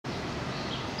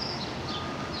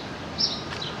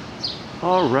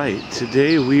All right,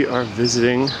 today we are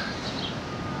visiting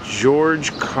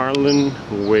George Carlin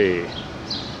Way.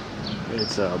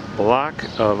 It's a block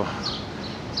of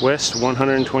West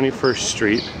 121st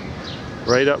Street,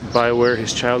 right up by where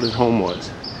his childhood home was.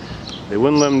 They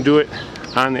wouldn't let him do it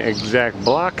on the exact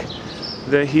block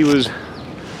that he was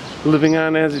living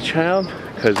on as a child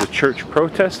because the church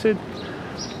protested.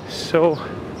 So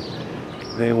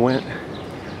they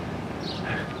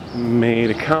made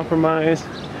a compromise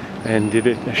and did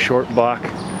it a short block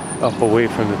up away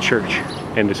from the church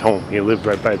and his home. He lived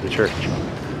right by the church.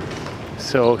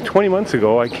 So 20 months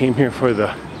ago I came here for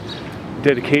the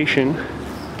dedication.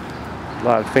 A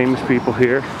lot of famous people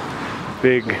here.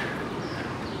 Big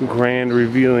grand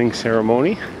revealing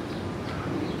ceremony.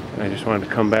 And I just wanted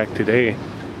to come back today,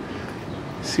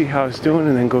 see how it's doing,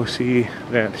 and then go see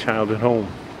that childhood home.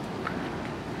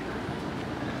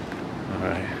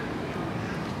 Alright.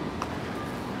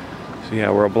 So yeah,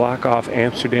 we're a block off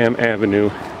Amsterdam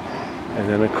Avenue, and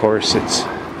then of course it's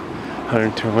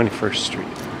 121st Street.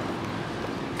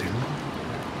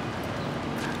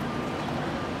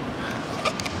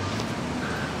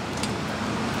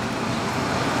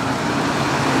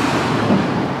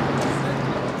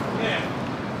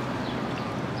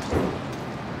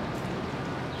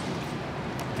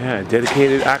 Yeah,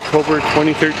 dedicated October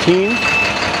 2013.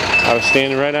 I was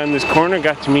standing right on this corner,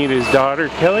 got to meet his daughter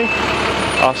Kelly.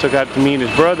 Also got to meet his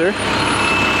brother,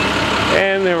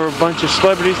 and there were a bunch of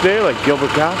celebrities there like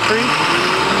Gilbert Gottfried.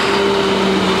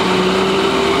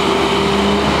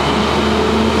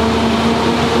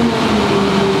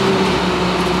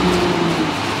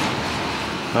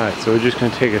 Alright, so we're just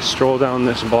going to take a stroll down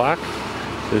this block.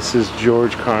 This is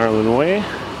George Carlin Way.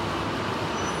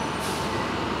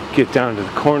 Get down to the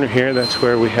corner here, that's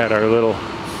where we had our little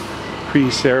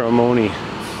pre-ceremony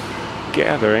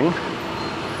gathering.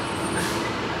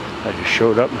 I just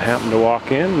showed up and happened to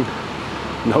walk in.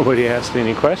 Nobody asked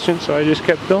any questions, so I just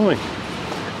kept filming.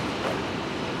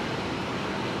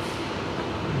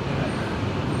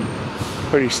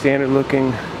 Pretty standard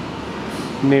looking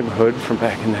neighborhood from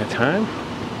back in that time.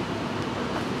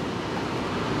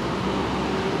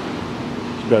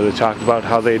 His brother talked about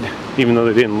how even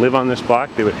though they didn't live on this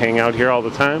block, they would hang out here all the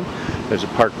time. There's a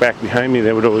park back behind me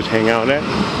they would always hang out at.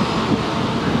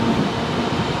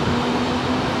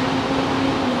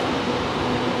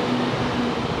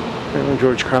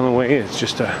 George Carlin Way is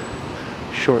just a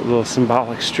short little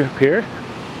symbolic strip here,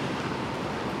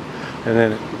 and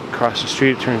then across the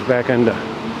street it turns back onto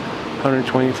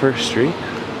 121st Street.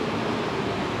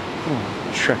 We'll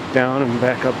trek down and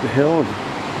back up the hill and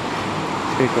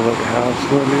take a look at how it's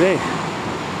doing today.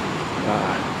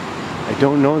 I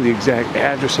don't know the exact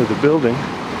address of the building,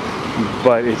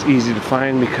 but it's easy to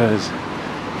find because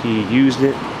he used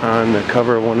it on the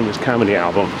cover of one of his comedy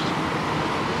albums.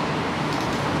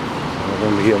 I'm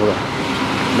going to be able to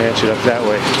match it up that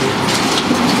way.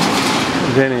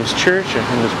 Then his church, I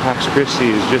think his Pax Christi,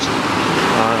 is just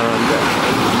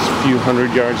a few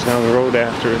hundred yards down the road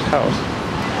after his house.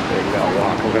 There you go,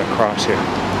 walk. We're going to cross here.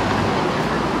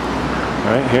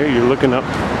 Alright, here you're looking up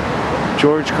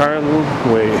George Carlin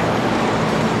Way.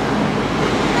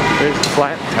 There's the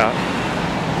flat top.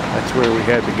 That's where we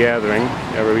had the gathering.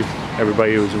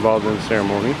 Everybody who was involved in the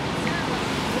ceremony.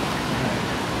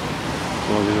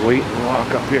 We'll just wait and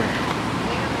walk up here.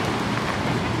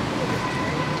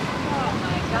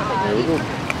 There we go.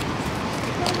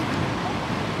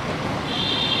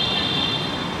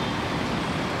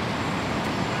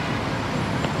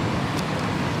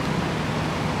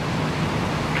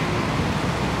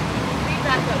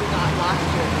 Feedback that we got last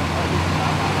year.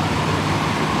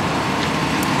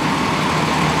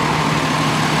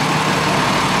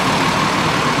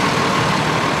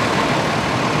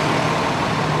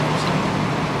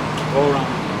 Go around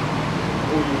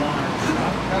who you want or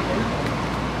not.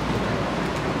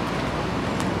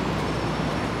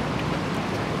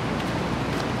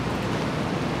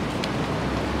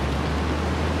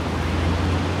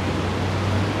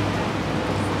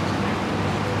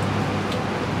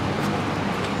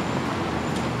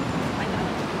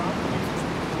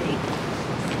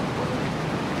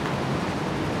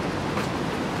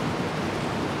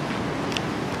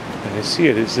 I see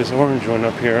it. It's this orange one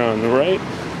up here on the right.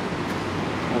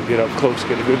 I'll get up close,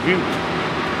 get a good view.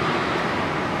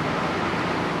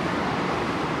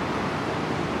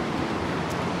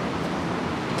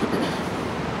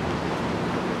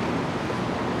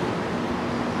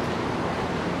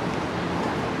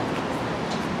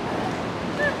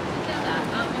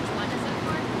 Which one is it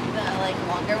for? The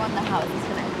longer one, the house is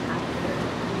gonna have.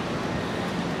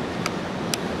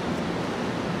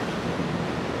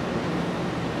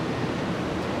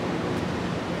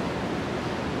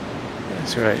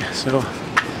 That's right. So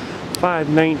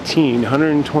 519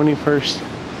 121st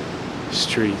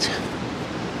Street.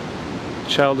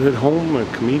 Childhood home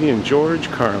of comedian George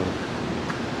Carlin. In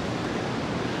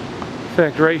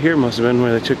fact, right here must have been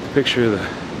where they took the picture of the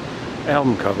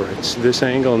album cover. It's this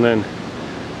angle, and then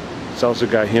it's also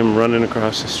got him running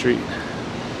across the street.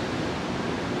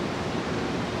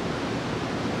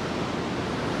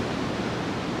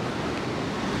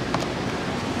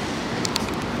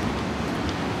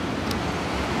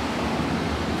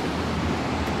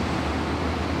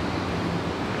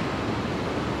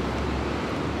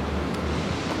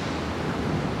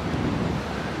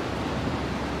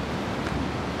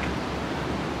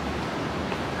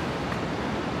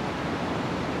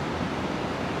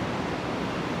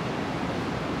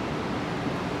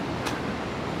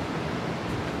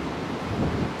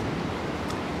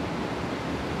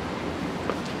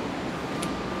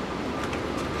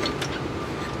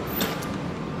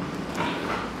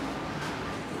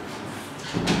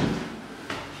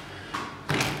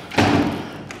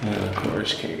 And of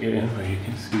course, can't get in, but you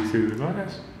can see through the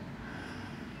glass.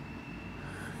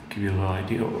 Give you a little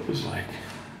idea what it was like.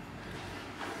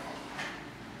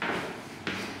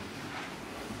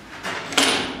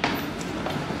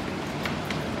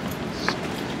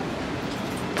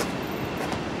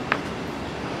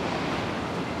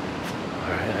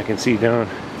 Alright, I can see down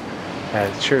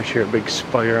at the church here, a big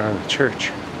spire on the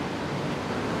church.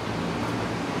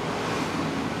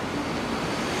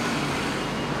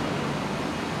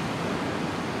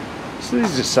 So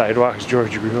these are the sidewalks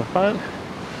George grew up on.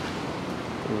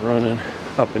 Running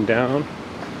up and down.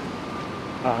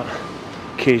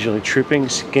 Occasionally tripping,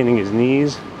 skinning his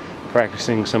knees.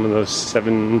 Practicing some of those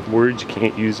 7 words you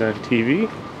can't use on TV.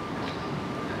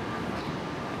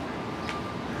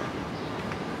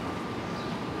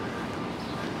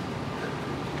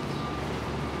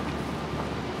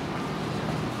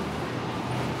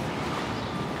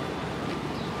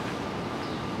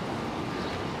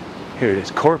 Here it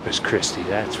is, Corpus Christi,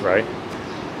 that's right.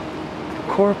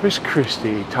 Corpus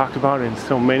Christi, talked about in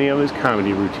so many of his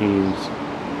comedy routines.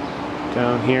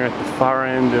 Down here at the far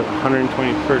end of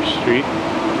 121st Street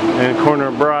and the corner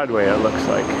of Broadway, it looks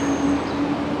like.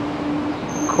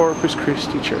 Corpus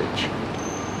Christi Church.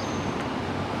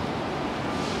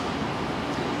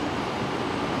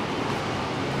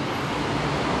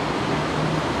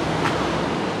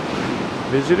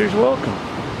 Visitors welcome.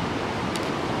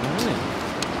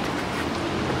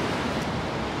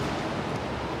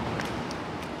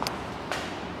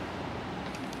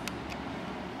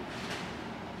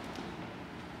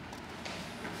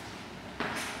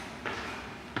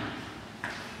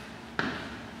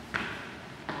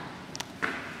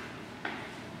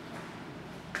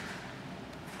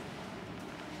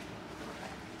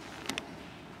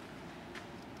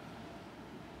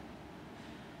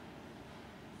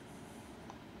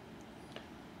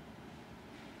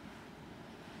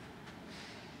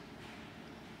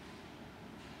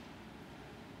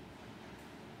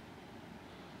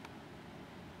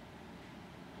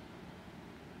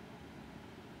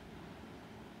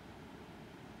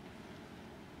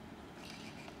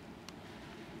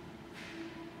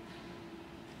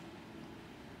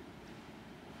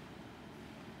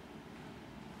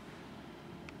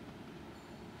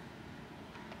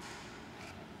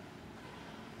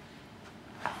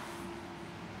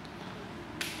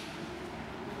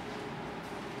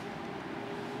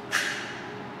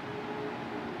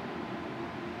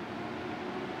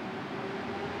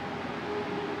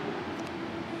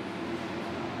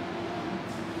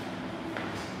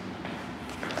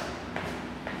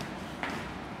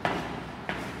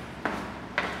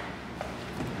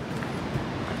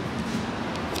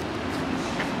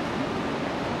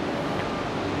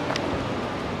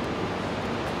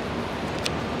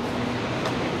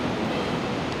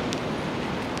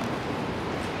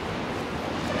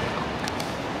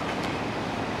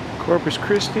 Corpus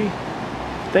Christi,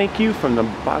 thank you from the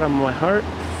bottom of my heart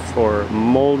for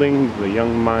molding the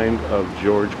young mind of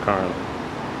George Carlin.